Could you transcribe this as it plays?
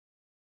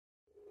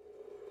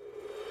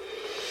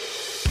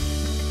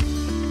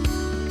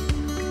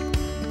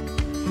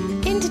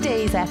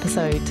today's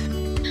episode.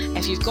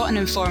 If you've got an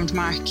informed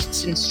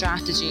marketing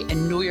strategy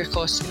and know your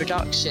cost of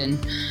production,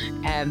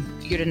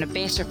 you're in a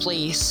better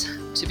place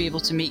to be able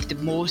to make the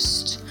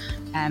most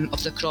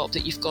of the crop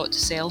that you've got to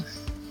sell.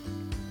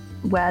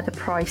 Where the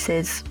price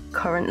is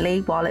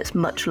currently, while it's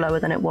much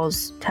lower than it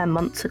was 10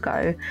 months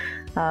ago,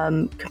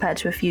 compared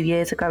to a few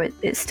years ago,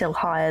 it's still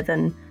higher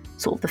than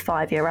sort of the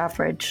 5-year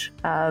average.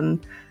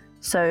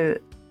 So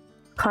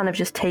kind of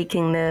just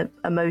taking the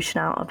emotion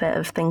out of it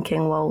of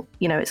thinking, well,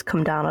 you know, it's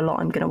come down a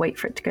lot, I'm going to wait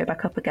for it to go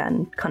back up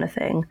again kind of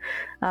thing.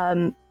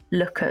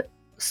 Look at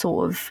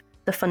sort of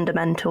the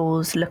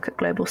fundamentals, look at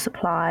global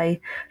supply,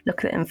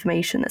 look at the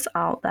information that's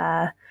out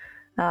there.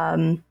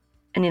 And,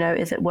 you know,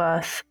 is it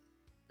worth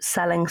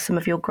selling some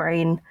of your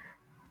grain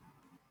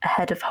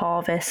ahead of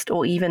harvest,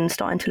 or even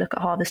starting to look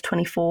at harvest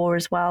 24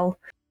 as well?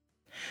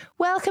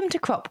 Welcome to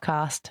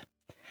CropCast.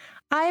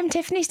 I am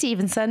Tiffany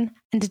Stevenson,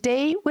 and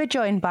today we're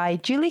joined by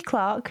Julie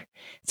Clark,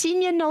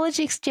 Senior Knowledge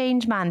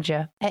Exchange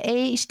Manager at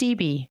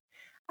AHDB,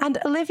 and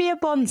Olivia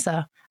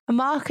Bonser, a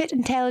Market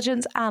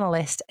Intelligence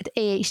Analyst at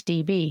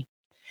AHDB.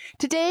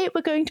 Today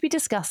we're going to be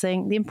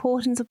discussing the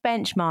importance of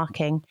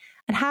benchmarking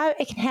and how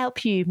it can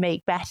help you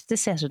make better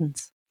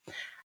decisions,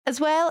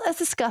 as well as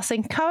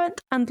discussing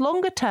current and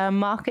longer-term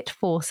market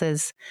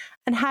forces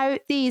and how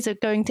these are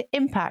going to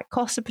impact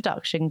cost of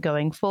production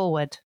going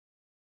forward.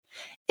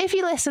 If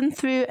you listen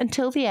through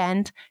until the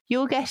end,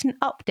 you'll get an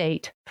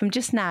update from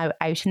just now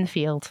out in the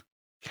field.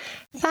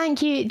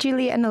 Thank you,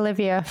 Julie and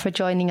Olivia, for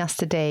joining us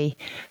today.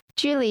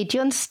 Julie, do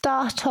you want to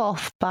start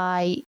off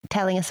by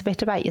telling us a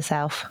bit about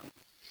yourself?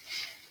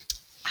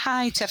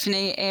 Hi,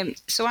 Tiffany.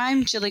 So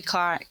I'm Julie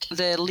Clark,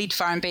 the lead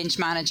farm bench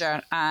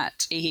manager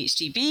at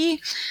AHDB.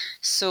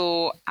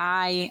 So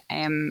I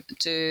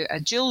do a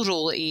dual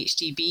role at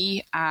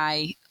AHDB.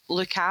 I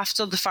look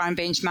after the farm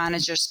bench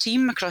managers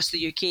team across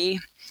the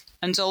UK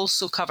and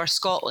also cover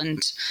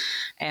Scotland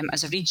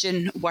as a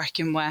region,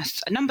 working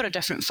with a number of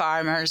different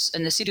farmers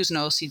in the cereals and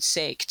oilseeds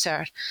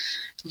sector,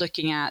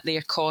 looking at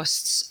their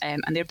costs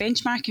and their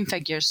benchmarking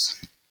figures.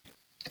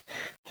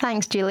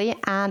 Thanks, Julie.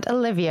 And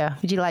Olivia,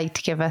 would you like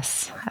to give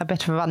us a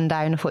bit of a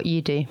rundown of what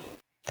you do?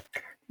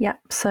 Yeah,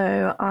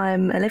 so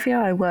I'm Olivia.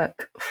 I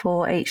work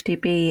for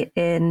HDB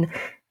in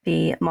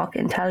the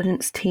market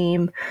intelligence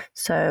team.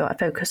 So I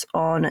focus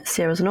on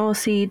cereals and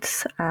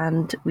oilseeds,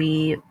 and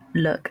we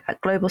look at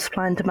global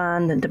supply and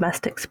demand and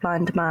domestic supply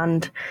and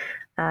demand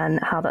and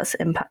how that's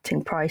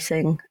impacting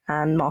pricing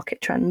and market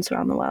trends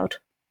around the world.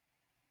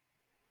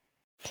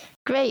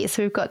 Great.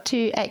 So we've got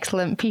two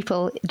excellent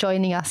people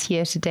joining us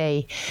here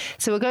today.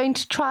 So we're going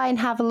to try and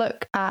have a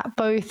look at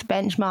both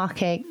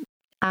benchmarking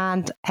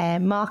and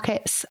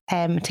markets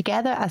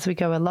together as we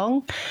go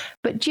along.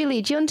 But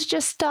Julie, do you want to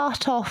just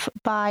start off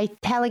by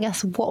telling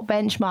us what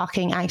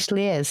benchmarking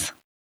actually is?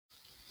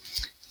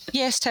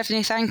 Yes,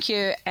 Tiffany, thank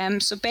you.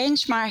 So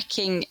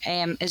benchmarking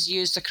is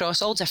used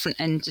across all different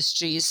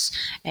industries,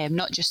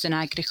 not just in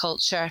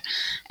agriculture.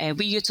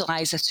 We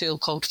utilise a tool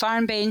called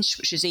Farm Bench,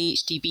 which is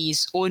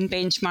AHDB's own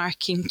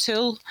benchmarking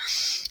tool,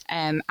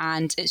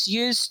 and it's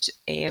used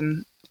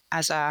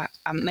as a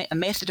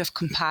method of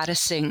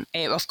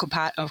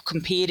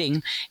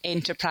comparing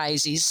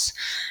enterprises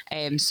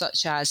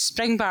such as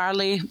spring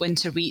barley,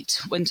 winter wheat,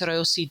 winter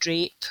oilseed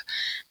rape.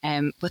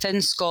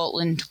 Within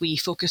Scotland, we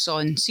focus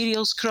on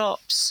cereals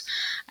crops,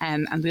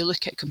 and we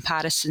look at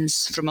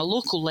comparisons from a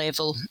local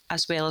level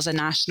as well as a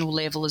national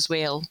level as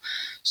well,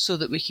 so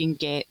that we can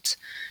get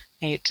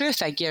true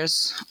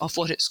figures of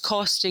what it's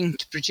costing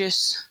to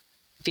produce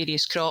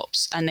various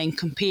crops and then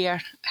compare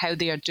how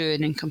they are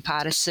doing in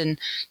comparison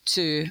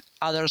to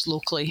others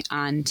locally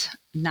and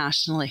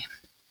nationally.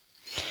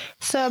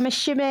 So I'm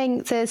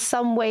assuming there's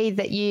some way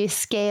that you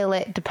scale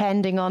it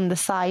depending on the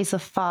size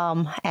of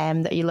farm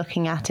that you're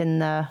looking at in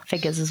the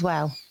figures as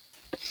well.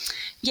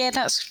 Yeah,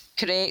 that's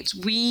correct.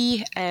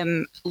 We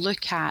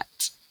look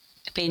at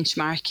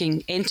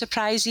benchmarking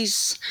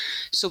enterprises.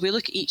 So we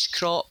look at each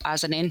crop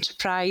as an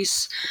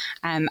enterprise,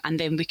 and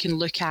then we can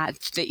look at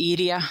the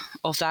area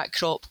of that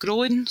crop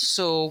growing.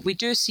 So we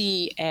do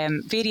see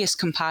various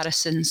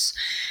comparisons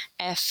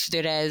if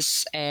there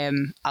is a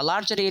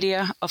larger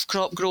area of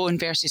crop growing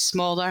versus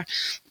smaller,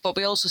 but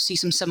we also see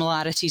some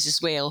similarities as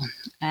well.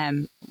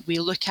 We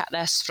look at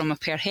this from a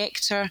per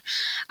hectare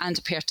and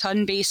a per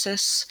tonne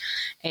basis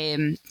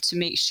to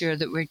make sure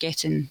that we're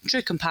getting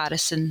true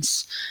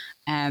comparisons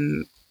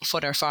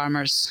for our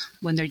farmers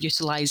when they're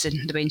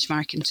utilising the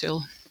benchmarking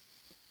tool.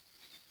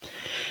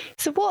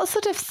 So what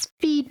sort of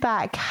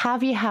feedback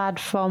have you had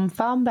from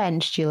Farm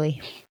Bench,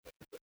 Julie?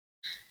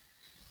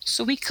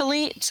 So we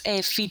collate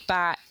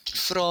feedback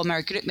from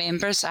our group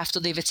members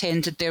after they've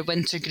attended their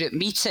winter group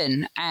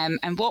meeting. And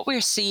what we're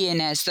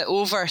seeing is that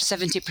over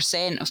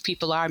 70% of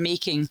people are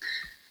making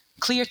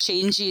clear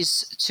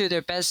changes to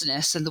their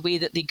business and the way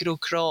that they grow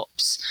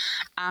crops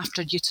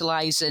after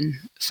utilising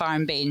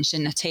Farm Bench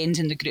and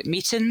attending the group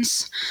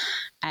meetings.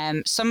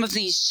 Some of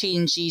these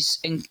changes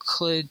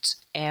include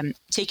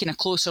taking a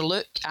closer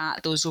look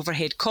at those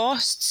overhead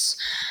costs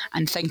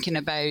and thinking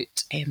about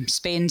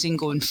spending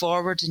going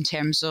forward in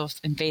terms of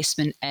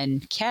investment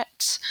in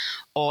kit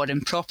or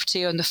in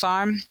property on the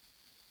farm.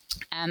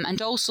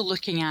 And also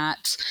looking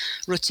at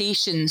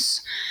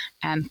rotations,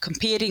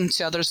 comparing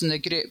to others in the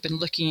group and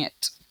looking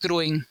at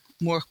growing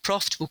more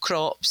profitable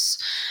crops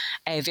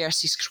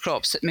versus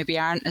crops that maybe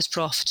aren't as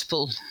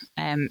profitable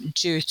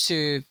due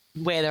to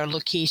weather,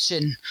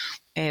 location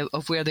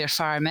of where their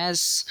farm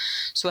is.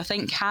 So I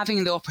think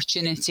having the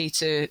opportunity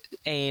to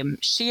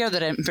share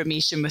their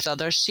information with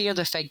others, share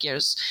the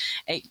figures,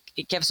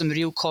 it gives them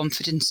real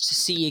confidence to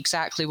see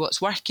exactly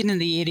what's working in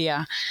the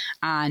area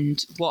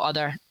and what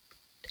other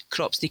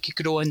crops they could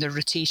grow in their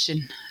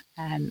rotation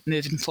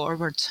moving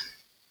forward.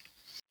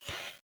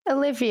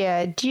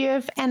 Olivia, do you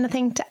have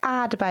anything to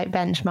add about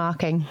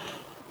benchmarking?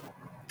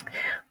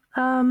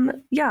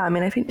 Yeah, I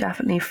mean, I think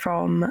definitely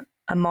from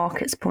a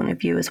market's point of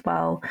view as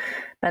well,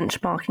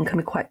 benchmarking can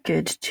be quite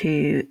good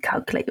to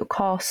calculate your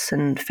costs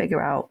and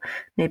figure out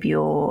maybe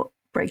your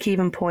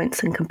break-even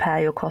points and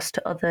compare your costs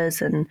to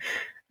others. And,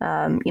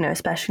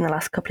 especially in the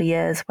last couple of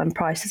years when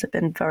prices have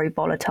been very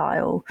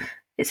volatile,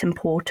 it's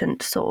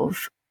important to sort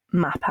of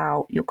map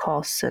out your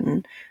costs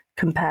and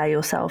compare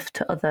yourself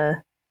to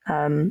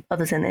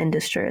others in the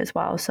industry as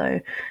well. So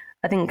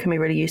I think it can be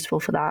really useful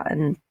for that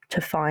and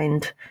to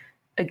find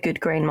a good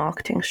grain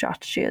marketing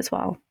strategy as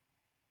well.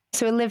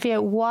 So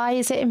Olivia, why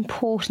is it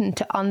important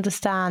to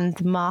understand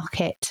the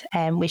market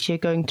which you're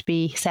going to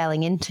be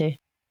selling into?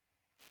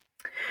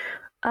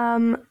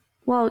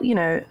 Well,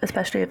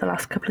 especially over the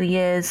last couple of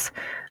years,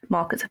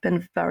 markets have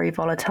been very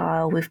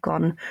volatile. We've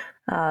gone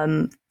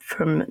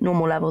from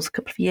normal levels a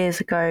couple of years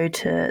ago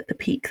to the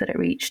peak that it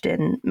reached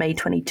in May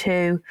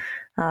 22.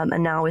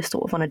 And now we're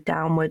sort of on a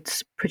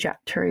downwards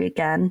trajectory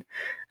again.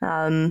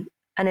 And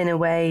in a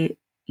way,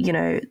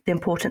 the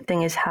important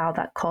thing is how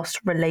that cost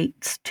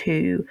relates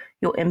to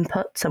your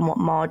inputs and what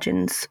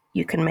margins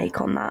you can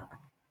make on that.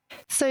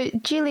 So,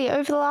 Julie,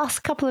 over the last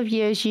couple of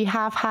years, you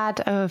have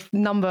had a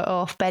number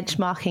of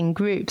benchmarking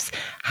groups.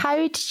 How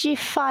did you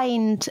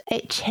find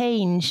it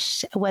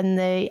changed when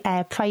the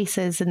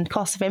prices and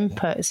cost of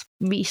inputs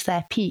reached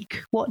their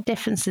peak? What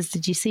differences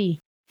did you see?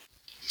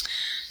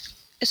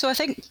 So I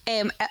think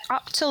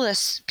up till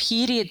this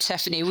period,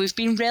 Tiffany, we've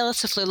been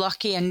relatively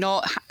lucky and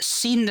not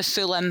seen the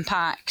full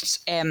impact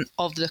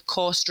of the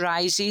cost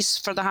rises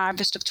for the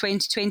harvest of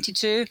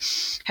 2022.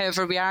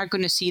 However, we are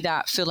going to see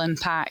that full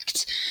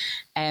impact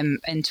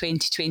in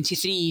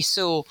 2023.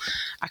 So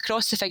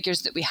across the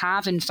figures that we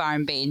have in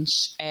Farm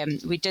Bench,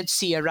 we did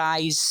see a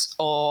rise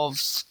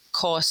of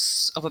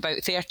costs of about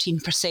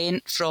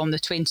 13% from the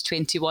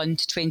 2021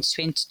 to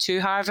 2022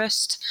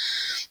 harvest.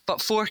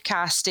 But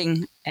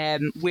forecasting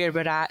where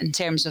we're at in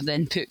terms of the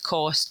input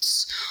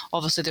costs,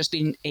 obviously there's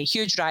been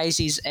huge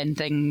rises in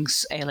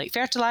things like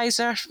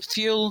fertiliser,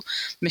 fuel,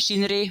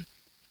 machinery.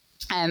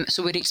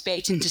 So we're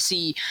expecting to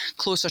see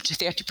closer to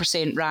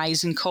 30%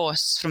 rise in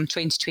costs from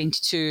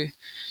 2022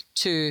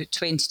 to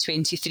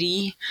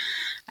 2023.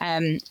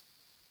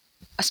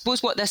 I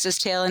suppose what this is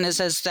telling us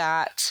is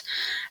that,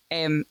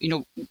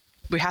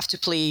 we have to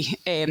play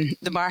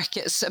the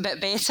markets a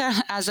bit better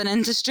as an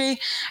industry.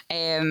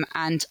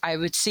 And I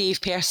would say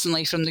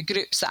personally from the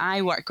groups that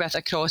I work with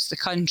across the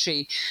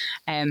country,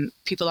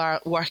 people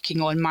are working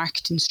on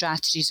marketing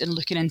strategies and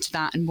looking into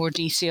that in more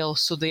detail.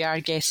 So they are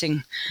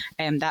getting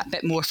that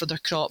bit more for their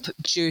crop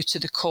due to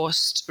the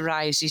cost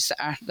rises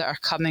that are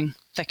coming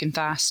thick and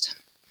fast.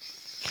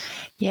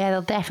 Yeah,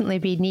 they'll definitely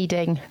be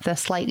needing the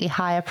slightly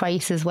higher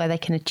prices where they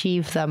can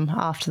achieve them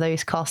after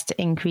those cost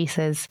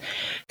increases.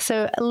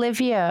 So,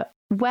 Olivia,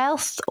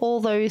 whilst all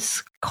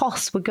those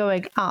costs were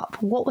going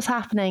up, what was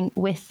happening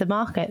with the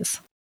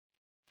markets?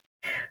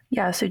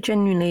 Yeah, so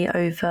generally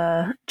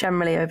over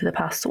the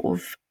past sort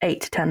of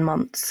 8 to 10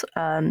 months,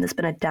 there's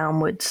been a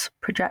downwards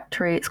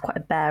trajectory. It's quite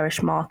a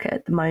bearish market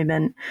at the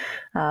moment.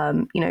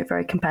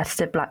 Very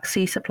competitive Black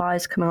Sea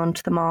supplies coming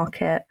onto the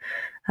market.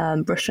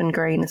 Russian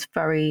grain is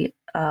very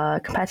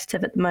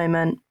competitive at the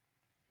moment.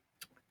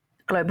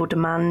 Global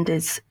demand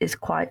is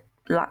quite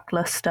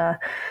lackluster.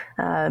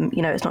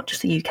 It's not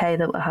just the UK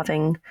that we're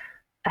having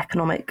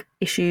economic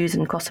issues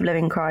and cost of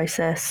living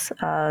crisis.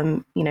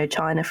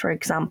 China, for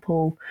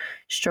example,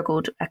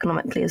 struggled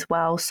economically as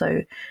well.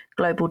 So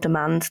global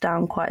demand's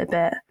down quite a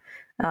bit.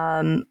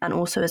 And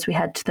also as we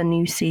head to the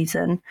new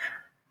season,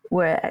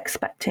 we're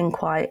expecting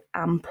quite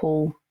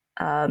ample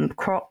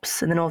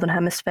crops in the Northern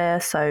Hemisphere.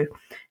 So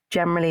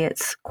generally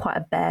it's quite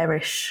a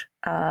bearish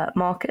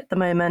market at the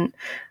moment.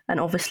 And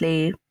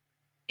obviously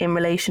in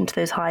relation to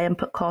those high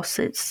input costs,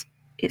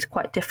 it's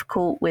quite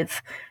difficult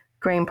with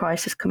grain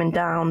prices coming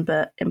down,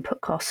 but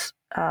input costs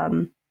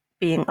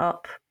being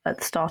up at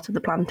the start of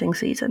the planting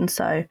season.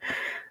 So,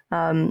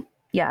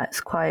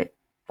 it's quite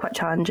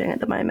challenging at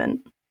the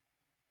moment.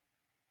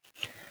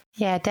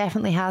 Yeah, it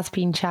definitely has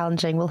been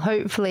challenging. Well,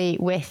 hopefully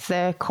with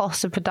the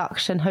cost of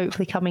production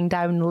hopefully coming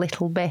down a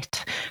little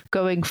bit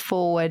going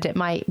forward, it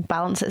might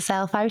balance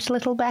itself out a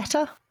little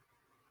better.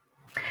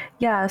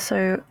 Yeah,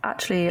 so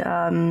actually,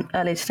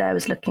 earlier today I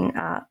was looking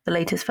at the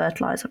latest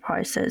fertilizer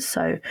prices.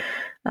 So,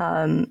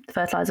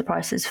 fertilizer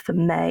prices for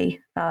May,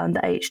 the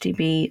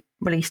HDB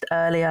released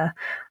earlier,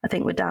 I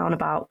think we're down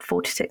about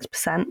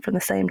 46% from the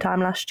same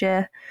time last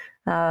year.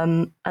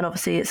 And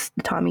obviously, it's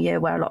the time of year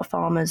where a lot of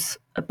farmers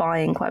are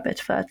buying quite a bit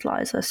of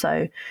fertilizer.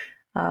 So,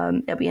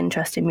 it'll be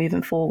interesting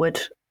moving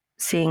forward,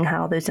 seeing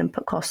how those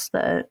input costs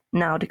that are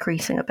now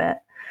decreasing a bit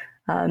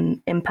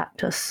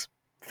impact us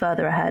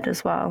further ahead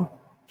as well.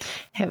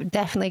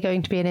 Definitely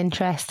going to be an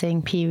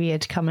interesting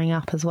period coming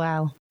up as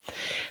well.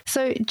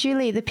 So,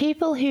 Julie, the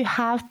people who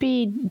have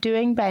been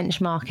doing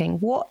benchmarking,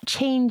 what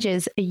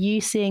changes are you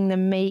seeing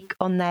them make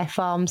on their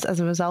farms as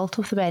a result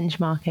of the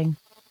benchmarking?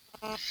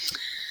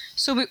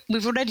 So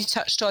we've already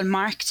touched on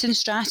marketing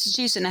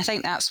strategies, and I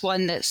think that's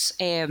one that's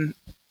been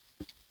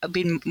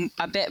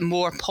a bit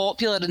more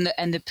popular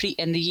in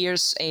the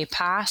years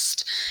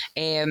past.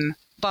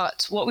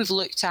 But what we've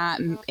looked at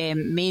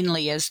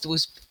mainly is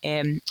those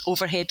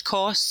overhead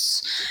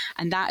costs,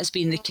 and that has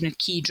been the kind of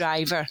key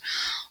driver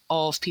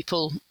of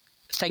people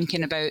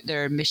thinking about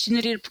their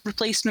machinery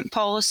replacement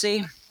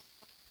policy,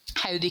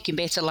 how they can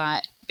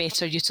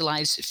better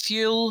utilise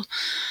fuel,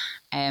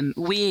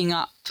 weighing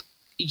up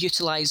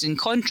utilising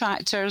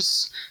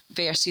contractors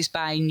versus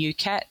buying new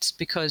kit,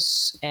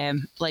 because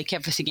like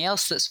everything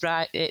else that's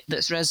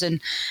risen,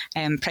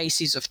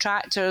 prices of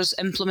tractors,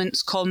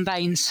 implements,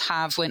 combines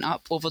have went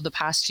up over the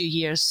past few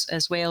years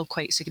as well,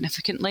 quite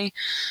significantly.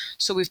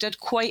 So we've did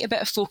quite a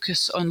bit of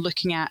focus on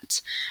looking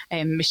at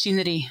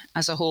machinery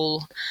as a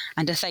whole,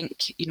 and I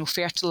think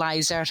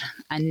fertiliser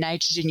and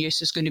nitrogen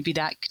use is going to be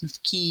that kind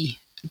of key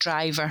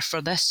driver for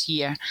this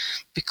year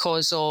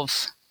because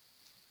of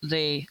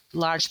the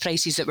large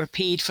prices that were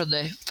paid for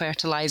the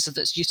fertiliser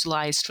that's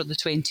utilised for the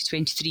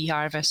 2023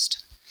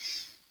 harvest.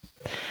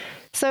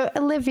 So,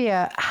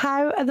 Olivia,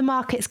 how are the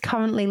markets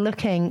currently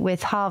looking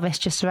with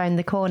harvest just around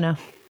the corner?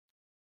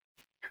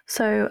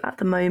 So at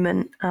the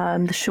moment,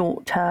 the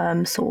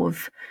short-term sort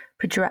of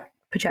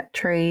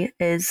trajectory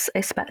is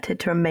expected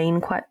to remain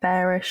quite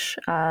bearish.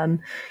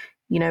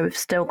 We've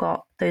still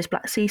got those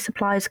Black Sea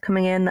supplies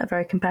coming in that are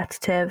very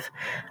competitive.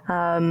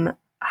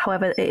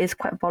 However, it is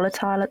quite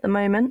volatile at the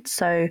moment.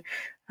 So,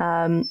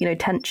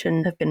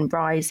 tensions have been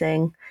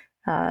rising.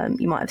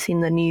 You might have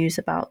seen the news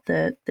about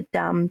the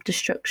dam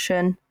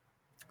destruction.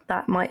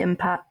 That might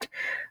impact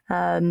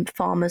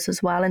farmers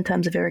as well in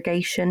terms of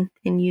irrigation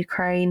in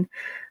Ukraine.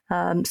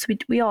 So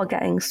we are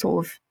getting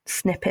sort of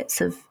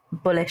snippets of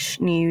bullish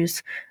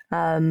news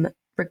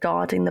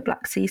regarding the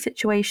Black Sea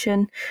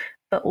situation.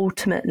 But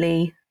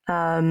ultimately,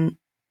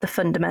 the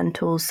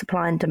fundamentals,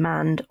 supply and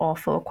demand, are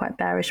for a quite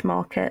bearish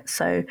market.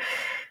 So,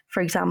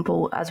 for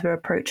example, as we're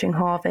approaching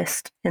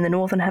harvest in the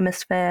Northern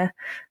Hemisphere,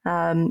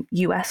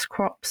 US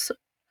crops,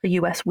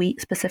 US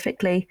wheat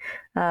specifically,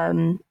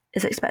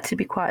 is expected to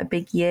be quite a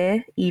big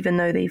year, even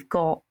though they've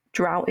got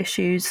drought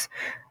issues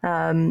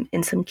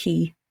in some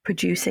key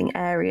producing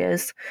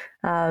areas,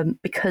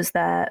 because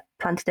their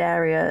planted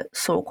area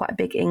saw quite a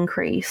big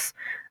increase.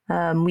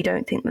 We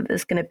don't think that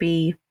there's going to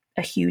be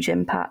a huge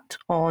impact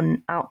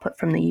on output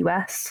from the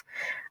US.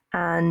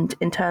 And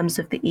in terms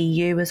of the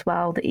EU as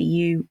well, the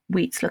EU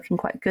wheat's looking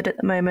quite good at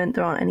the moment.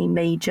 There aren't any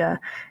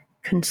major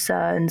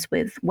concerns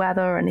with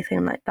weather or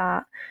anything like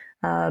that,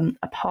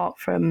 apart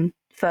from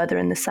further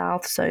in the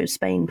south. So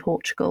Spain,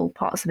 Portugal,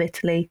 parts of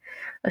Italy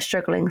are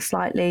struggling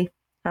slightly.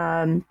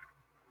 But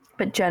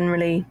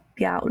generally,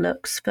 the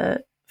outlooks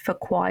for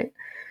quite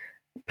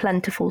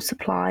plentiful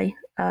supply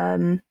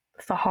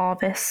for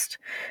harvest,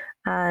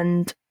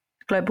 and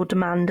global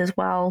demand as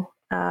well.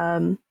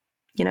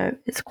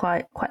 It's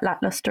quite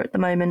lackluster at the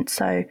moment.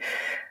 So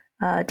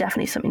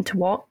definitely something to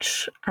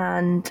watch.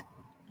 And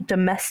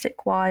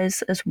domestic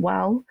wise as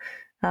well,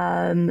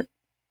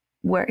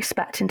 we're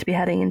expecting to be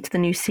heading into the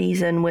new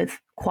season with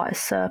quite a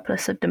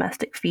surplus of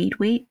domestic feed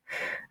wheat.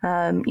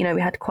 We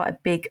had quite a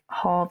big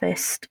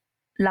harvest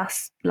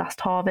last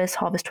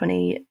harvest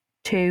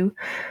 22.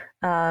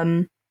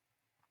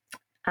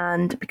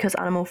 And because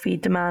animal feed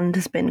demand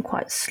has been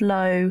quite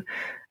slow,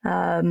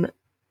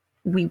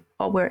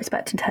 we're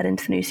expecting to head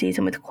into the new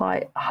season with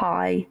quite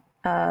high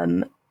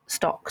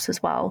stocks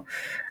as well.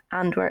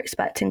 And we're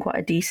expecting quite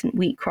a decent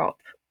wheat crop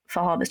for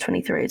harvest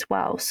 23 as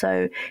well.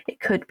 So it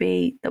could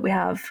be that we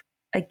have,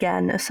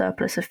 again, a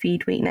surplus of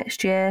feed wheat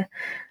next year.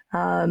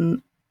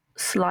 There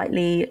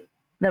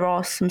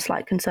are some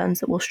slight concerns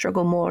that we'll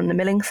struggle more on the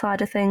milling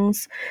side of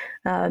things.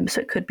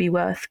 So it could be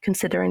worth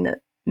considering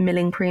that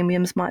milling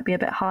premiums might be a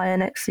bit higher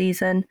next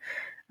season.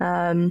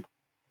 But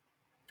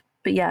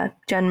yeah,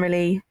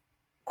 generally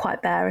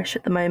quite bearish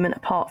at the moment,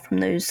 apart from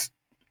those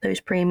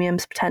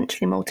premiums.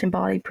 Potentially malt and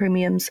barley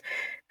premiums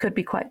could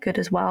be quite good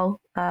as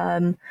well.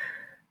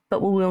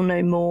 But we will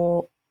know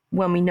more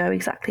when we know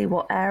exactly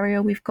what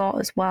area we've got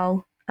as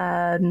well.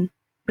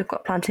 We've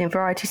got planting and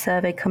variety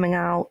survey coming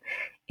out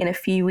in a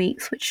few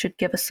weeks, which should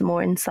give us some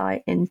more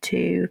insight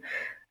into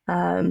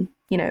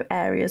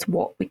areas,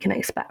 what we can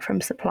expect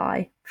from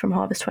supply from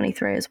harvest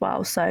 23 as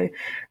well. So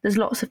there's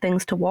lots of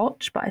things to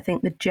watch, but I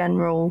think the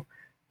general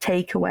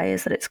takeaway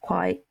is that it's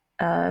quite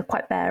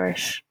quite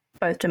bearish,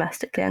 both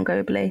domestically and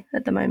globally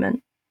at the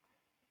moment.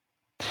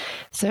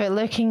 So it's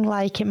looking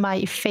like it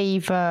might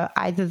favour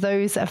either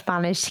those that have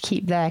managed to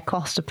keep their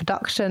cost of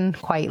production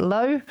quite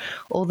low,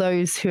 or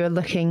those who are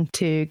looking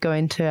to go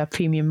into a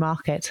premium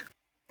market.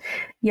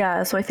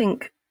 Yeah, so I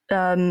think,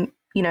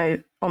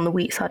 on the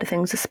wheat side of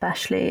things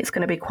especially, it's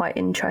going to be quite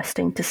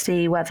interesting to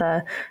see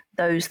whether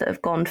those that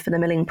have gone for the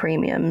milling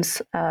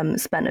premiums,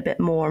 spent a bit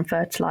more on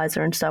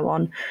fertiliser and so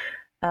on,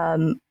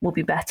 will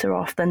be better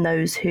off than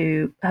those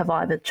who have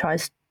either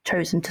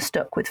chosen to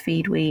stuck with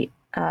feed wheat,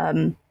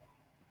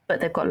 but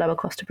they've got lower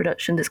cost of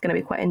production. It's going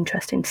to be quite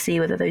interesting to see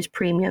whether those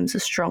premiums are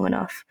strong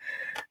enough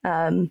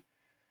to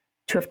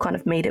have kind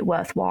of made it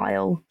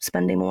worthwhile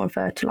spending more on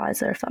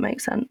fertiliser, if that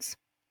makes sense.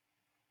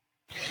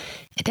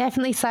 It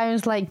definitely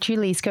sounds like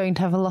Julie's going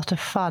to have a lot of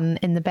fun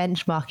in the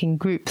benchmarking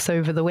groups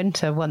over the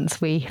winter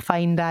once we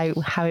find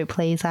out how it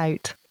plays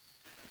out.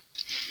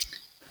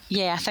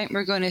 Yeah, I think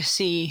we're going to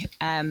see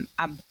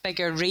a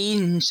bigger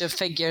range of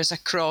figures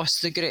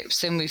across the groups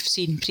than we've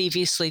seen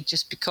previously,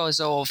 just because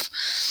of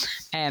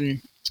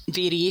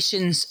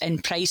variations in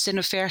pricing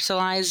of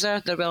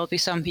fertiliser. There will be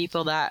some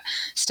people that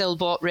still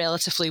bought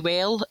relatively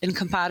well in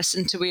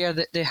comparison to where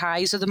the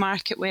highs of the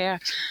market were,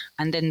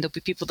 and then there'll be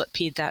people that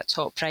paid that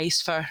top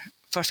price for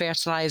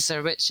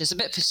fertiliser, which is a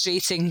bit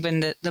frustrating when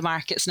the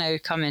market's now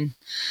coming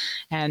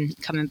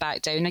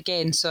back down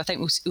again. So I think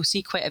we'll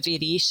see quite a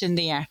variation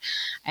there,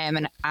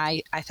 and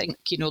I think,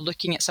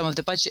 looking at some of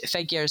the budget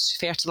figures,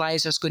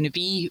 fertiliser is going to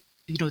be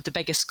the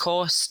biggest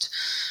cost,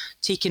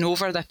 taking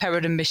over the power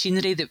and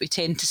machinery that we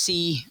tend to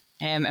see,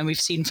 and we've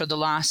seen for the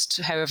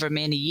last however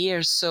many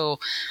years. So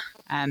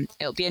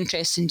it'll be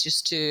interesting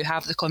just to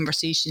have the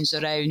conversations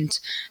around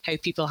how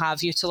people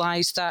have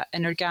utilised that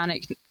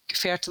inorganic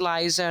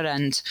fertiliser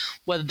and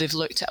whether they've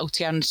looked at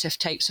alternative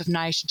types of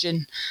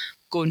nitrogen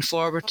going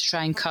forward to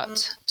try and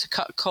cut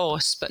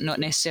costs, but not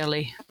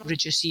necessarily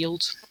reduce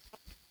yield.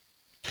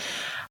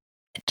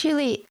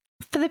 Julie,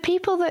 for the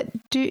people that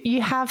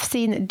you have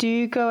seen that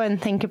do go and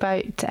think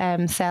about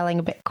selling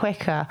a bit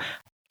quicker,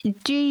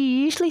 do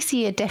you usually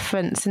see a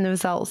difference in the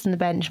results in the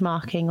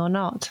benchmarking or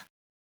not?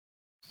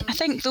 I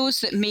think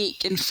those that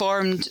make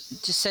informed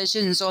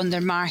decisions on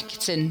their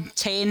marketing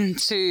tend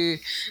to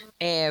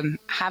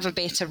have a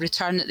better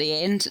return at the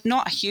end.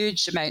 Not a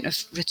huge amount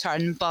of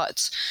return,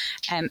 but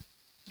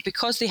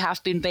because they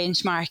have been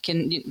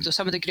benchmarking,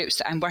 some of the groups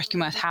that I'm working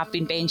with have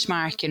been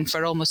benchmarking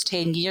for almost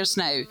 10 years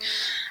now.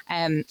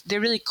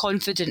 They're really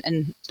confident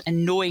in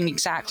knowing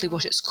exactly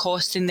what it's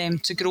costing them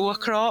to grow a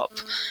crop,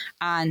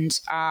 and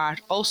are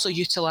also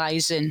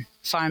utilising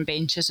farm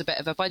bench as a bit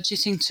of a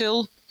budgeting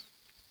tool.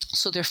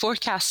 So they're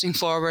forecasting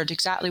forward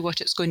exactly what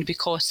it's going to be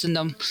costing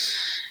them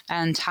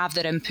and have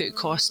their input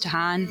cost to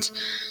hand.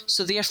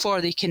 So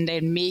therefore they can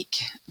then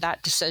make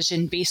that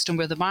decision based on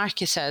where the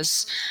market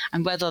is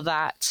and whether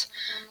that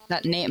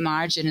net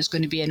margin is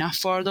going to be enough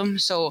for them.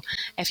 So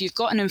if you've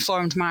got an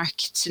informed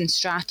marketing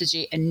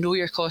strategy and know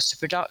your cost of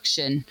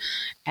production,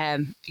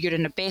 you're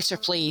in a better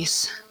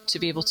place to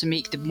be able to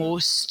make the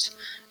most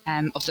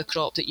of the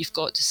crop that you've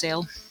got to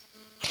sell.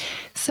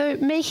 So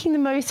making the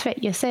most of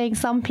it, you're saying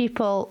some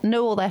people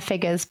know all their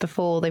figures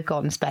before they've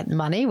gone and spent the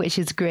money, which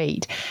is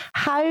great.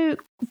 How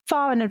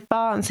far in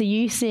advance are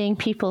you seeing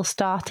people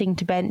starting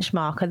to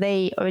benchmark? Are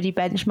they already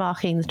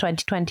benchmarking the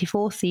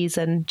 2024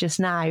 season just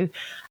now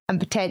and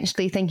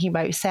potentially thinking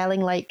about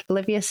selling like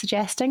Olivia's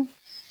suggesting?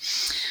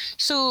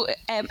 So,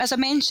 as I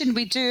mentioned,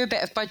 we do a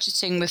bit of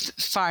budgeting with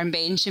farm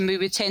bench, and we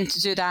would tend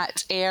to do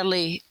that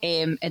early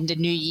in the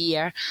new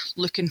year,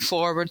 looking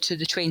forward to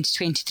the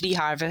 2023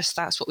 harvest.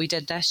 That's what we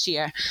did this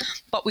year.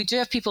 But we do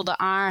have people that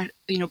are,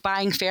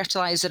 buying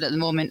fertiliser at the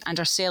moment and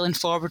are selling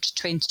forward to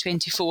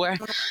 2024.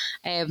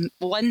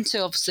 One,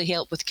 to obviously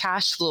help with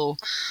cash flow,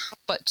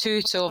 but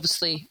two, to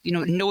obviously,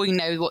 knowing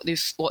now what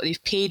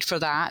they've paid for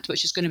that,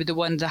 which is going to be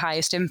one of the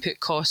highest input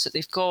costs that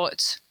they've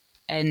got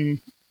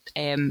in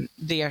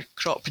their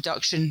crop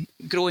production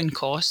growing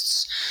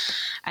costs.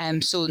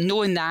 So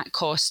knowing that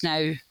cost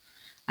now,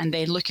 and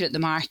then looking at the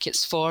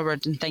markets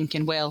forward and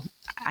thinking, well,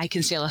 I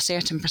can sell a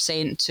certain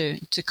percent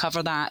to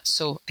cover that.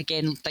 So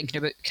again, thinking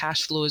about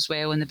cash flow as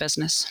well in the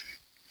business.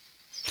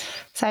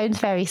 Sounds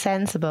very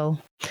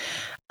sensible.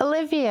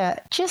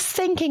 Olivia, just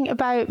thinking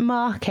about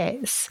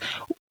markets,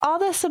 are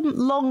there some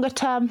longer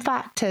term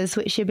factors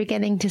which you're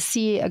beginning to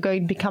see are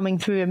going to be coming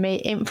through and may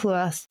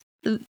influence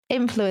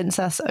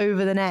us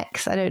over the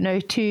next,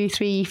 2,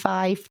 3,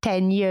 5,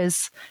 10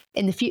 years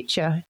in the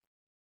future?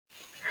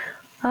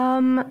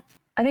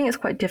 I think it's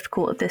quite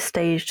difficult at this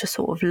stage to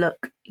sort of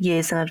look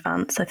years in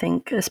advance. I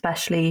think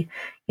especially,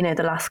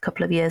 the last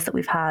couple of years that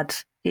we've had,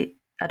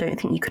 I don't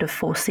think you could have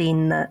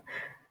foreseen that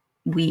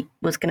wheat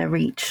was going to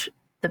reach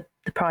the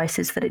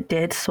prices that it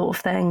did, sort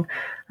of thing.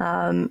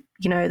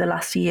 The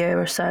last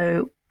year or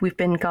so, we've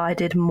been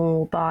guided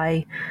more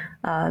by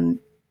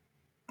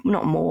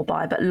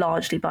but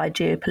largely by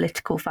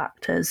geopolitical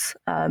factors,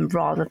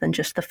 rather than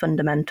just the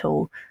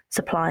fundamental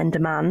supply and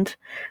demand.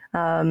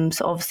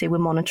 So obviously we're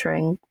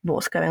monitoring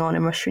what's going on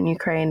in Russia and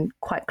Ukraine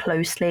quite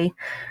closely.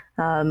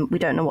 We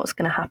don't know what's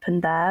going to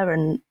happen there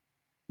and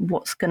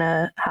what's going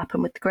to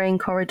happen with the grain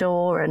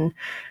corridor and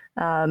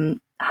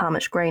how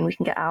much grain we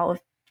can get out of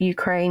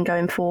Ukraine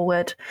going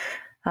forward.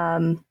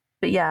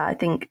 But yeah, I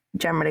think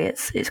generally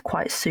it's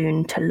quite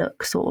soon to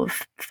look sort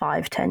of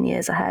 5-10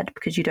 years ahead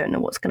because you don't know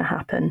what's going to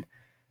happen,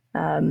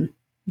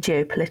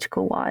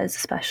 geopolitical wise,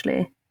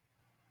 especially.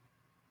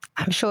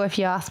 I'm sure if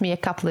you asked me a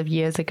couple of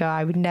years ago,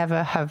 I would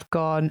never have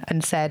gone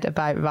and said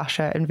about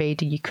Russia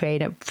invading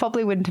Ukraine. It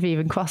probably wouldn't have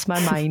even crossed my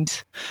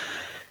mind.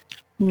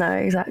 No,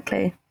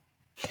 exactly.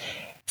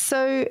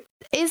 So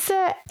is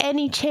there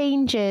any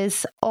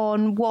changes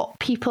on what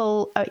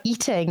people are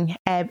eating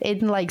in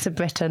the likes of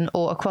Britain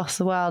or across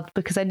the world?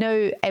 Because I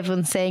know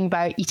everyone's saying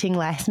about eating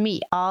less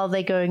meat. Are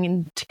they going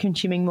into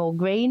consuming more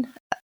grain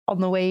on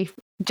the way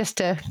just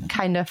to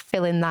kind of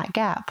fill in that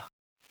gap?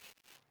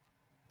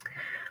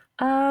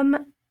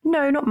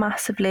 No, not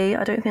massively.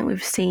 I don't think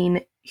we've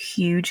seen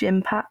huge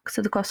impacts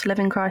of the cost of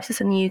living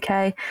crisis in the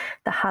UK.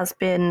 There has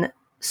been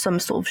some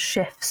sort of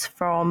shifts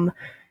from,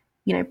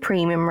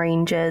 premium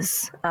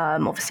ranges.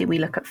 Obviously, we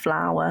look at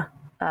flour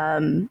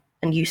and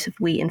use of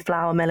wheat in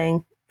flour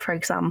milling, for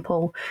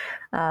example.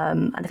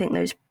 And I think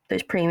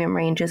those premium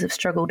ranges have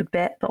struggled a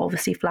bit, but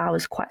obviously flour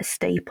is quite a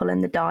staple in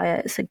the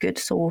diet. It's a good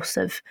source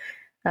of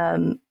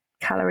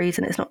calories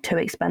and it's not too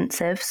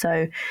expensive.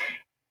 So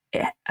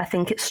I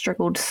think it's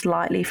struggled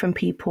slightly from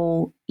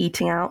people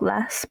eating out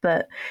less,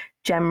 but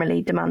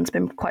generally demand's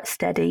been quite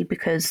steady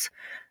because,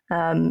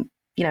 as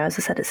I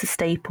said, it's a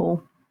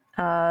staple.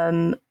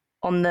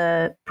 On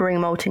the brewing,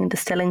 malting and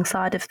distilling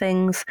side of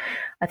things,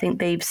 I think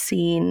they've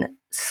seen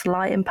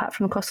slight impact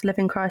from the cost of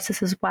living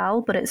crisis as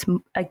well, but it's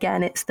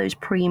those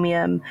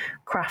premium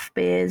craft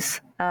beers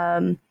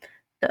that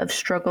have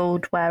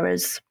struggled,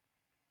 whereas,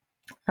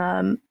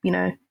 the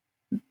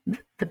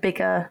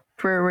bigger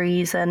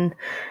breweries and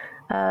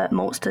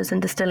maltsters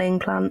and distilling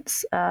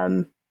plants,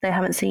 they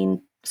haven't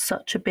seen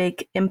such a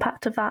big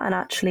impact of that. And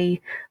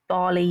actually,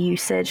 barley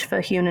usage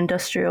for human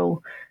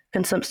industrial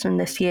consumption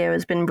this year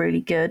has been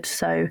really good.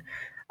 So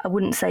I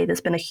wouldn't say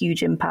there's been a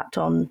huge impact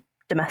on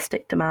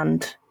domestic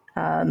demand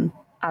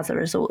as a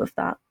result of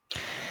that.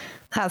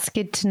 That's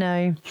good to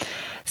know.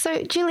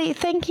 So, Julie,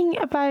 thinking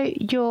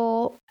about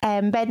your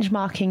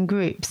benchmarking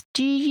groups,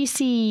 do you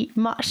see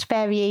much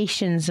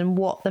variations in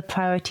what the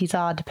priorities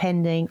are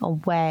depending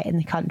on where in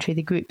the country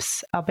the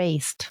groups are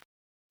based?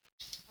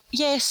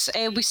 Yes,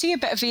 we see a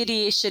bit of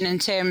variation in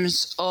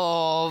terms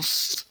of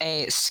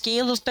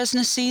scale of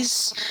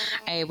businesses,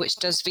 which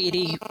does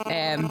vary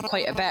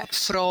quite a bit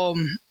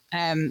from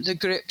the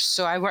groups.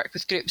 So I work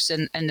with groups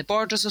in the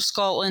borders of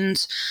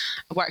Scotland.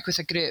 I work with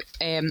a group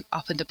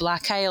up in the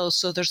Black Isles.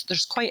 So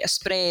there's quite a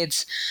spread,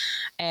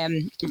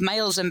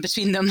 miles in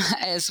between them,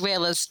 as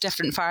well as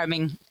different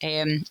farming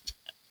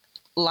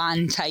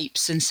land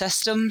types and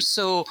systems.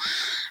 So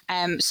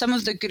some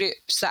of the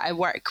groups that I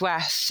work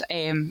with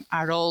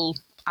are all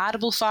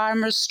arable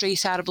farmers,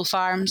 straight arable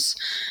farms,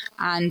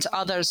 and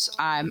others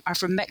are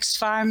from mixed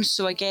farms.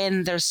 So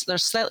again, there's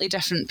slightly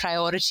different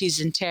priorities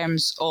in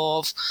terms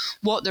of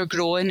what they're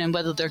growing and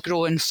whether they're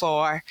growing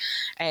for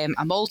a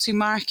malting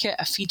market,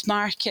 a feed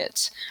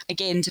market,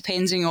 again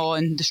depending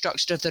on the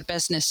structure of their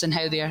business and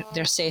how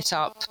they're set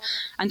up,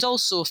 and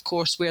also of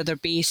course where they're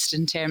based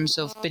in terms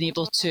of being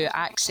able to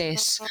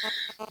access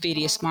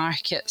various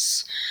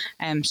markets.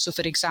 So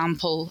for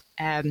example,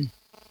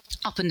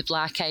 up in the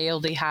Black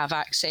Isle, they have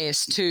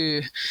access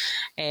to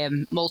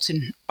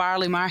malting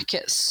barley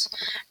markets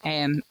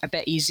a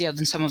bit easier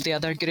than some of the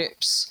other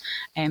groups.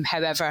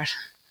 However,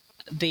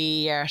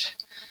 their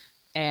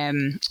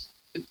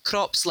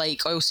crops like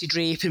oilseed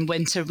rape and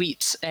winter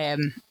wheat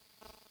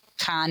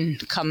can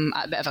come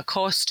at a bit of a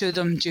cost to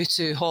them due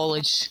to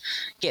haulage,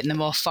 getting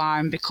them off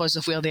farm because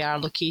of where they are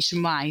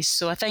location-wise.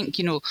 So I think,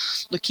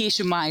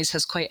 location-wise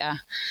has quite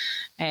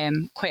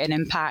an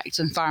impact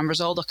on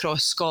farmers all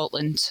across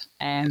Scotland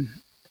in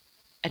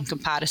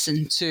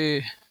comparison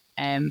to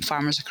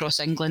farmers across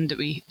England that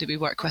we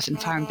work with in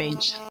Farm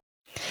Bench.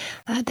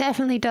 That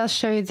definitely does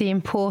show the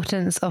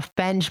importance of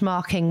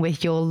benchmarking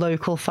with your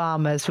local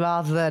farmers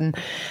rather than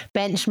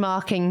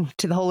benchmarking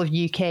to the whole of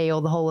UK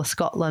or the whole of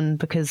Scotland,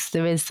 because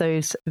there is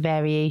those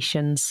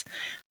variations.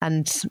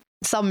 And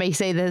some may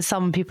say that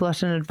some people are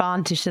at an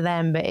advantage to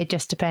them, but it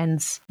just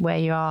depends where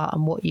you are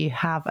and what you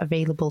have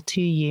available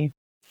to you.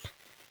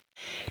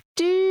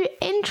 Do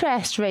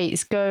interest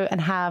rates go and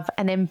have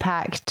an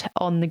impact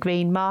on the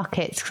grain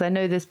markets? Because I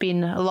know there's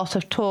been a lot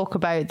of talk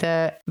about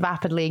the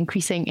rapidly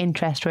increasing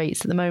interest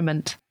rates at the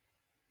moment.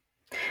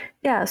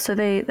 Yeah, so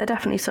they're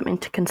definitely something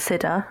to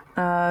consider.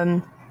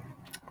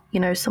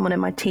 Someone in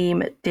my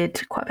team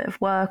did quite a bit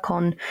of work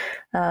on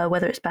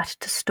whether it's better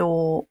to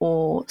store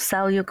or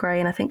sell your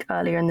grain. I think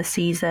earlier in the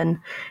season,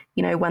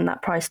 when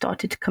that price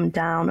started to come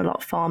down, a lot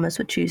of farmers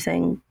were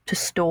choosing to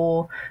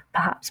store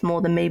perhaps more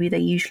than maybe they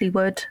usually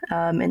would,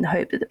 in the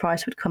hope that the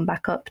price would come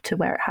back up to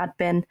where it had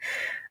been.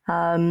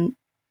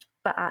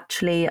 But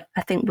actually,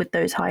 I think with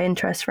those high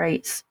interest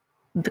rates,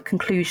 the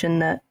conclusion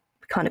that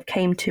we kind of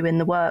came to in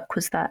the work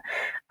was that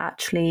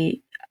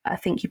actually I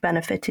think you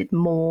benefited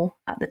more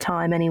at the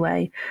time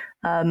anyway,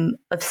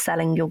 of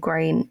selling your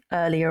grain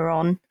earlier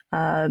on,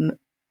 and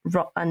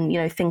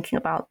thinking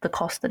about the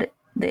cost that it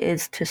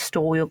is to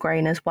store your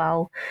grain as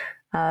well,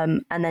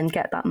 and then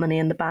get that money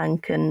in the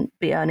bank and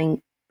be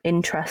earning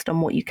interest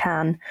on what you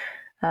can,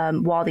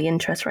 while the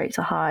interest rates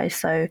are high.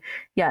 So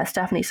yeah, it's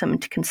definitely something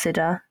to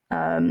consider.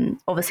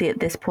 Obviously, at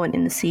this point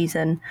in the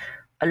season,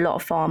 a lot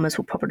of farmers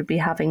will probably be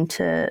having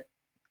to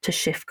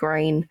shift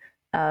grain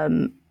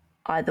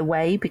either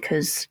way,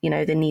 because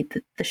they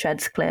need the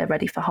sheds clear,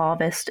 ready for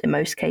harvest in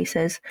most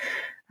cases.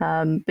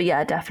 But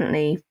yeah,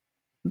 definitely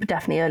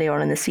earlier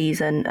on in the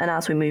season, and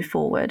as we move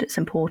forward, it's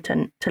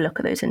important to look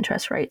at those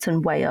interest rates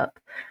and weigh up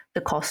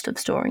the cost of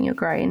storing your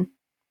grain.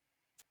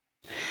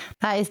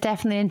 That is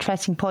definitely an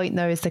interesting point,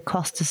 though, is the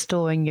cost of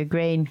storing your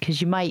grain,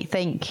 because you might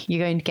think you're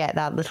going to get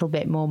that little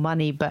bit more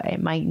money, but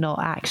it might not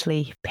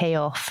actually pay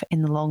off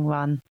in the long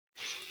run.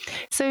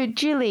 So,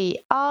 Julie,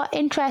 are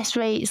interest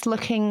rates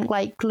looking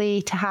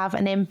likely to have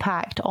an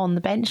impact on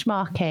the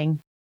benchmarking?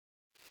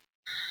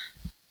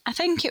 I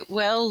think it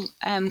will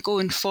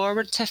going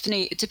forward,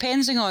 Tiffany,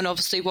 depending on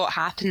obviously what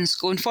happens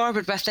going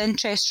forward with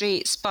interest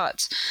rates.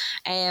 But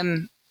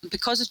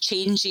because of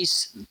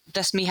changes,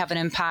 this may have an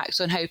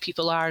impact on how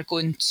people are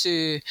going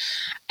to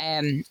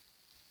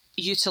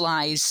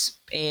utilise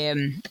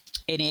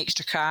any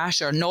extra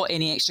cash or not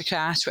any extra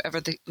cash,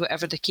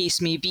 whatever the case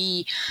may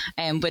be,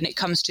 when it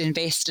comes to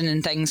investing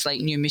in things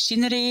like new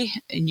machinery,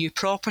 new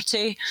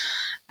property.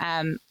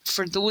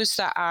 For those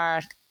that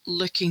are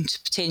looking to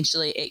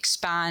potentially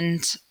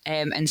expand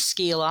and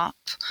scale up,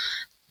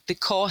 the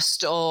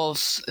cost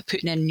of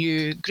putting in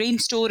new grain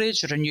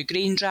storage or a new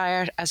grain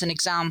dryer, as an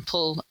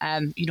example,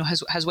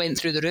 has went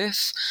through the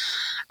roof,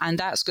 and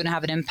that's going to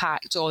have an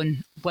impact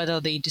on whether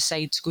they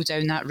decide to go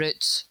down that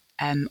route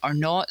or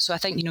not. So I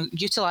think,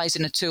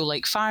 utilising a tool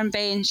like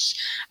FarmBench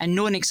and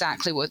knowing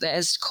exactly what it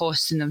is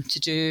costing them to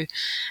do,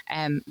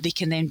 they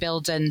can then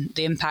build in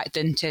the impact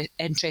into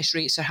interest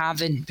rates are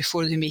having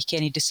before they make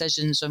any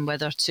decisions on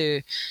whether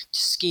to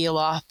scale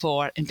up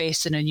or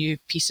invest in a new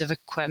piece of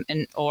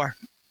equipment or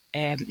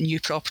new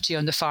property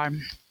on the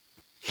farm.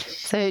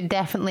 So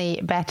definitely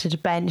better to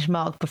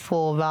benchmark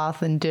before rather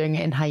than doing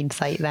it in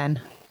hindsight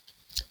then.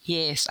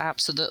 Yes,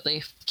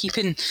 absolutely.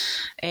 Keeping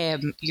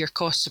your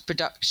cost of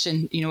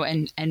production,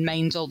 in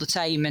mind all the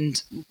time.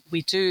 And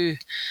we do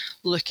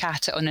look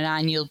at it on an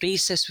annual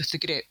basis with the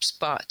groups,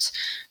 but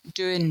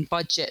doing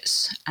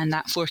budgets and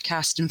that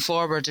forecasting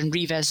forward and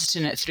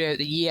revisiting it throughout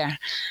the year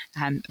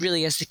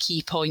really is the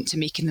key point to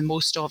making the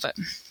most of it.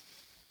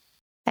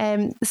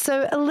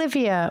 So,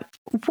 Olivia,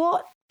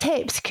 what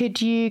tips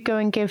could you go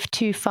and give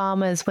to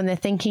farmers when they're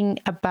thinking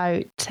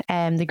about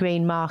the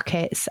grain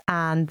markets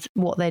and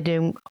what they're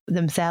doing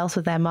themselves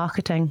with their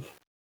marketing?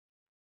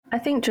 I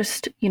think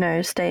just,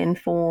 stay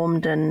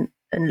informed and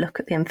look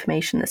at the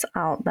information that's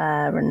out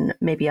there, and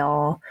maybe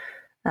our,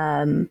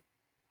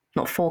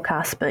 not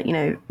forecast, but,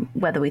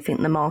 whether we think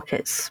the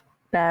market's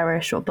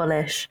bearish or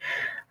bullish.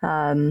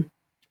 And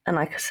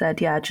like I said,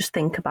 just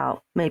think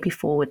about maybe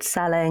forward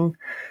selling.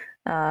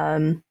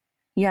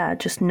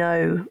 Just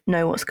know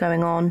what's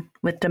going on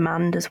with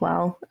demand as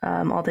well.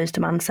 Are those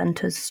demand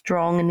centres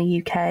strong in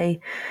the UK?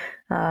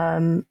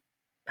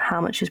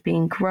 How much is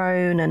being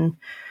grown, and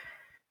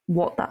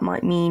what that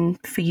might mean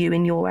for you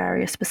in your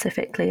area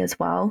specifically as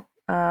well.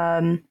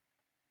 And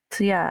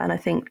I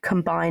think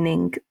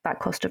combining that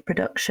cost of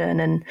production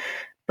and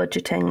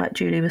budgeting, like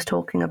Julie was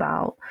talking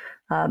about,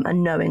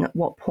 and knowing at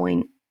what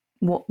point,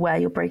 where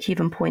your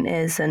break-even point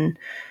is, and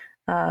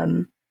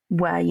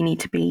where you need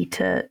to be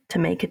to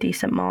make a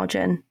decent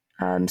margin.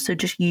 So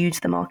just use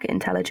the market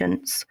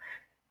intelligence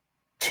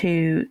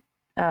to,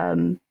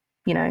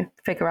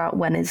 figure out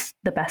when is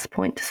the best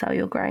point to sell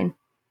your grain.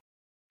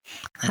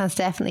 That's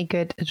definitely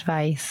good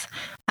advice.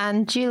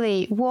 And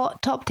Julie,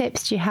 what top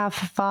tips do you have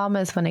for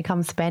farmers when it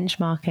comes to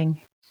benchmarking?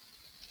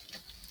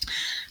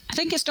 I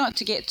think it's not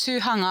to get too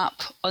hung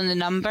up on the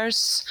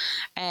numbers.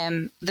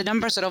 The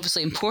numbers are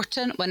obviously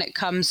important when it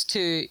comes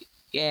to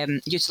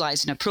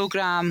utilising a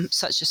programme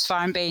such as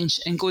FarmBench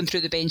and going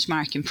through the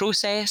benchmarking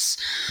process.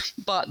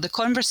 But the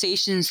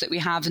conversations that we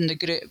have in the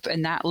group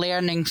and that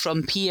learning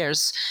from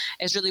peers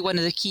is really one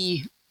of the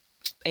key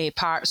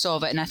parts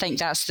of it. And I think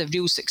that's the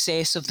real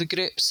success of the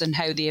groups and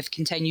how they have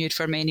continued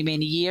for many,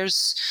 many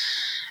years.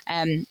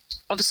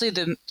 Obviously,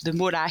 the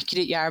more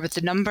accurate you are with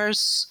the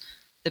numbers,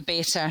 the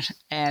better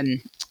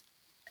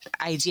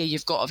idea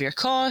you've got of your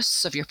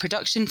costs, of your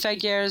production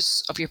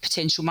figures, of your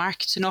potential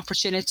marketing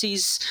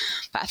opportunities.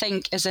 But I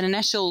think as an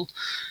initial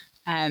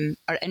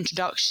or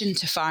introduction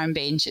to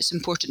FarmBench, it's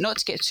important not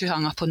to get too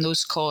hung up on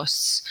those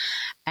costs,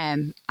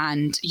 and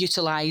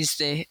utilise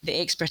the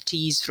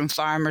expertise from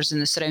farmers in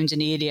the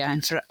surrounding area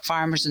and for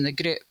farmers in the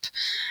group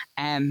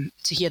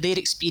to hear their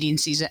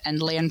experiences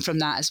and learn from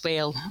that as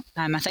well.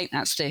 I think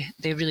that's the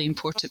really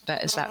important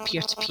bit, is that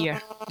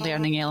peer-to-peer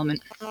learning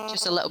element.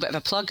 Just a little bit of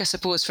a plug, I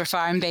suppose, for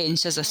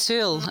FarmBench as a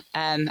tool.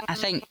 I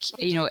think,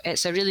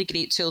 it's a really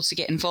great tool to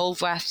get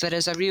involved with. There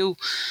is a real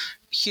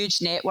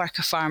huge network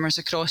of farmers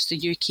across the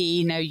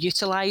UK now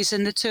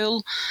utilising the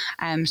tool.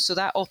 So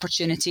that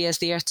opportunity is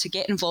there to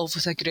get involved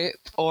with a group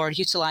or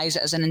utilise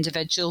it as an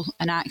individual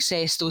and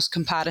access those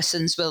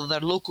comparisons, whether they're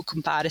local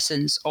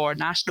comparisons or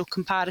national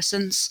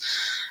comparisons.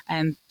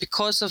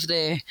 Because of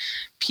the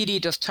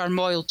period of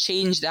turmoil,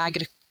 change the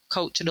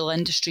agricultural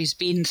industry's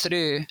been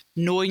through,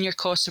 knowing your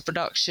cost of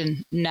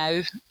production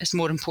now is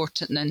more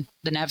important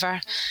than ever.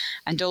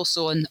 And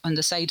also on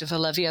the side of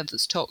Olivia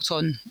that's talked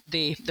on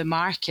the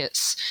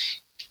markets,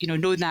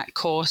 knowing that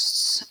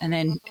costs and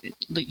then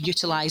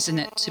utilising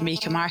it to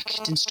make a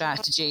marketing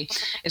strategy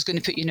is going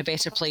to put you in a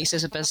better place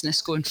as a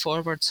business going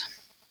forward.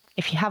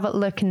 If you have a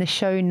look in the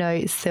show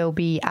notes, there'll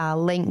be a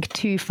link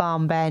to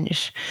Farm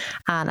Bench,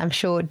 and I'm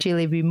sure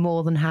Julie will be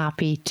more than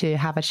happy to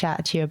have a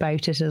chat to you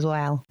about it as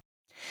well.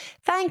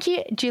 Thank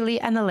you, Julie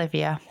and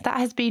Olivia. That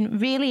has been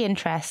really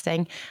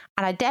interesting,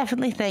 and I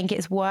definitely think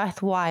it's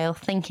worthwhile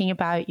thinking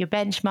about your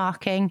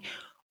benchmarking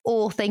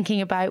or thinking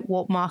about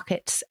what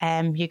markets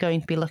you're going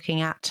to be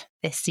looking at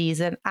this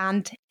season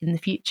and in the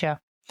future.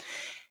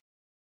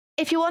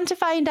 If you want to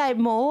find out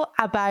more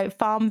about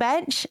Farm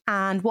Bench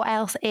and what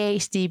else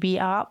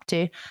AHDB are up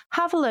to,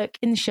 have a look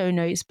in the show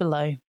notes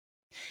below.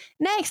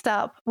 Next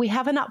up, we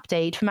have an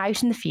update from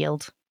out in the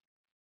field.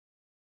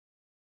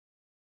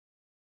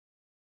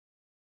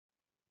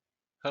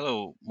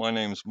 Hello, my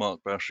name is Mark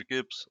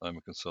Bowsher-Gibbs. I'm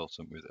a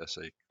consultant with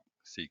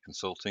SAC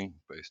Consulting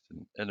based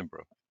in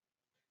Edinburgh.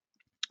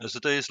 As the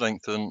days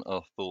lengthen,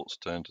 our thoughts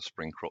turn to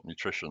spring crop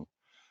nutrition.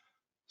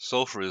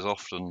 Sulphur is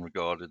often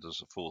regarded as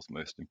the fourth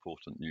most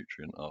important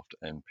nutrient after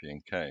N, P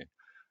and K,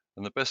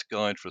 and the best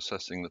guide for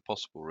assessing the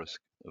possible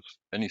risk of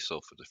any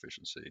sulphur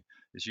deficiency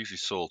is usually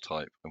soil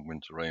type and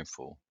winter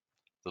rainfall.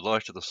 The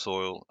lighter the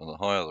soil and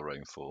the higher the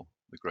rainfall,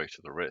 the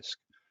greater the risk,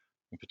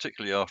 and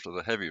particularly after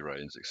the heavy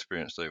rains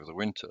experienced over the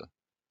winter,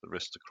 the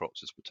risk to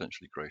crops is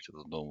potentially greater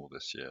than normal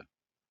this year.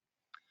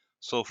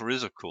 Sulphur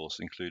is, of course,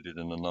 included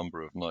in a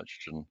number of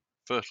nitrogen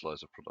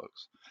fertilizer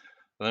products,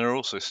 and there are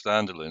also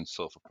standalone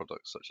sulphur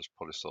products such as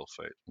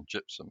polysulfate and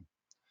gypsum.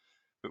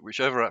 But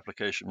whichever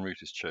application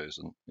route is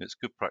chosen, it's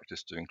good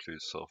practice to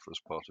include sulphur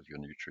as part of your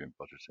nutrient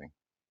budgeting.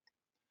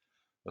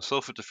 A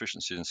sulphur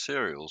deficiency in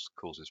cereals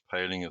causes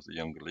paling of the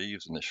younger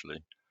leaves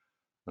initially,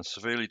 and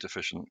severely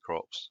deficient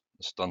crops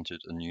are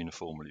stunted and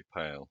uniformly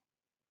pale.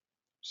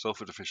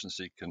 Sulphur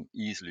deficiency can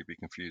easily be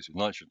confused with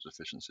nitrogen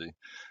deficiency,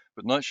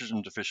 but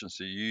nitrogen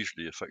deficiency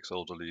usually affects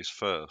older leaves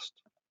first.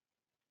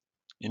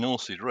 In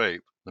oilseed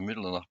rape, the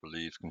middle and upper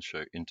leaves can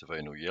show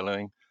interveinal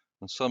yellowing,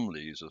 and some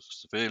leaves of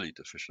severely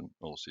deficient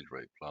oilseed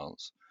rape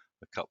plants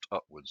are cupped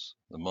upwards,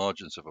 the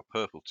margins have a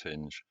purple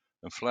tinge,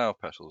 and flower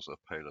petals are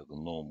paler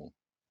than normal.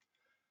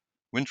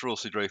 Winter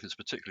oilseed rape is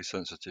particularly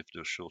sensitive to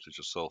a shortage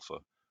of sulphur,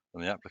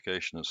 and the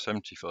application of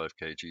 75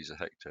 kg a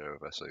hectare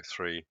of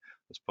SO3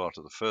 as part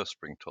of the first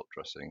spring top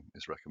dressing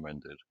is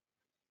recommended.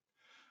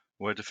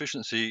 Where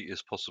deficiency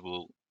is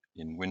possible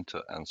in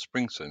winter and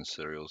spring sown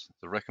cereals,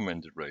 the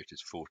recommended rate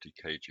is 40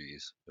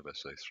 kg of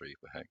SO3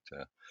 per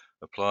hectare,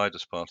 applied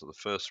as part of the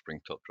first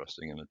spring top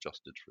dressing and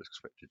adjusted for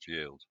expected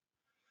yield.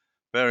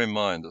 Bear in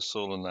mind that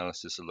soil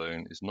analysis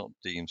alone is not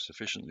deemed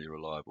sufficiently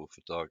reliable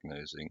for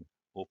diagnosing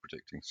or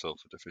predicting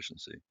sulphur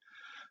deficiency.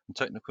 And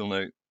technical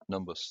note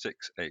number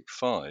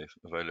 685,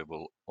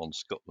 available on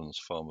Scotland's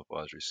Farm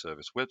Advisory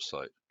Service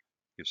website,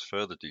 gives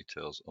further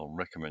details on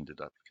recommended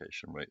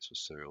application rates for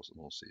cereals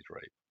and oilseed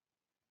rape.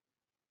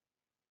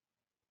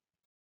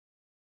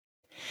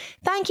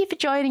 Thank you for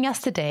joining us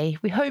today.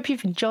 We hope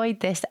you've enjoyed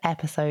this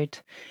episode.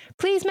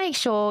 Please make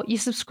sure you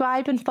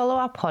subscribe and follow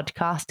our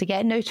podcast to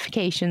get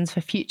notifications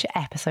for future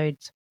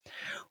episodes.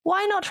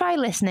 Why not try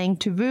listening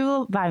to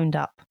Rural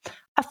Roundup,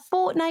 a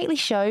fortnightly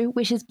show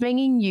which is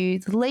bringing you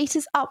the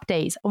latest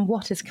updates on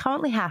what is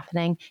currently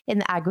happening in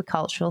the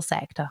agricultural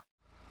sector.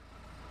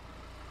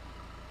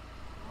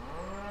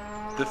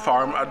 The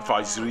Farm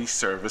Advisory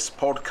Service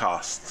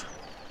podcast.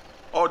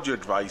 Audio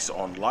advice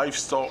on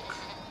livestock,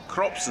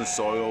 crops and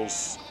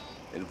soils,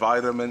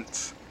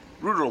 environment,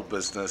 rural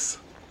business,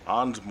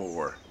 and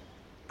more.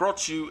 Brought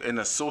to you in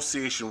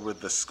association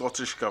with the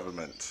Scottish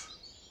Government.